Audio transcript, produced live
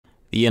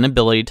The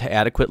inability to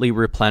adequately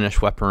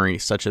replenish weaponry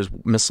such as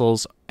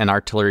missiles and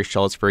artillery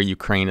shells for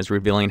Ukraine is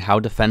revealing how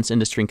defense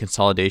industry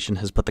consolidation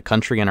has put the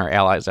country and our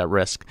allies at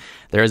risk.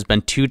 There has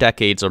been 2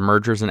 decades of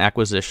mergers and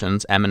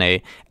acquisitions,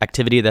 M&A,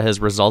 activity that has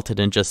resulted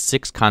in just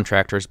 6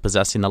 contractors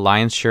possessing the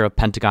lion's share of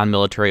Pentagon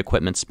military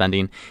equipment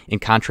spending, in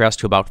contrast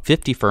to about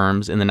 50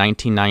 firms in the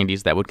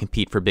 1990s that would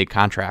compete for big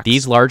contracts.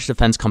 These large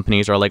defense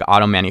companies are like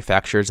auto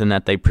manufacturers in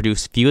that they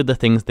produce few of the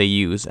things they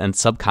use and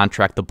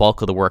subcontract the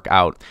bulk of the work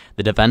out.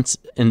 The defense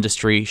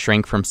industry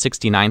shrank from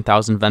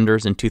 69,000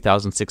 vendors in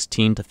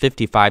 2016 to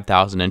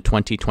 55,000 in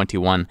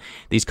 2021.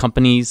 These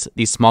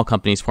small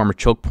companies form a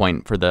choke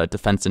point for the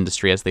defense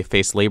industry as they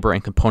face labor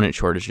and component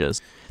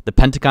shortages. The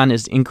Pentagon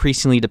is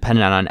increasingly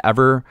dependent on an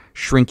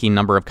ever-shrinking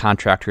number of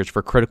contractors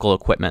for critical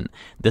equipment.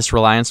 This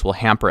reliance will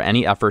hamper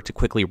any effort to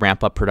quickly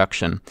ramp up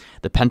production.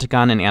 The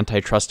Pentagon and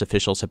antitrust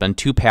officials have been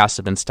too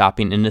passive in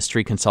stopping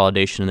industry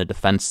consolidation in the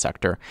defense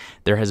sector.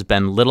 There has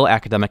been little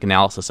academic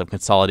analysis of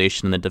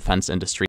consolidation in the defense industry.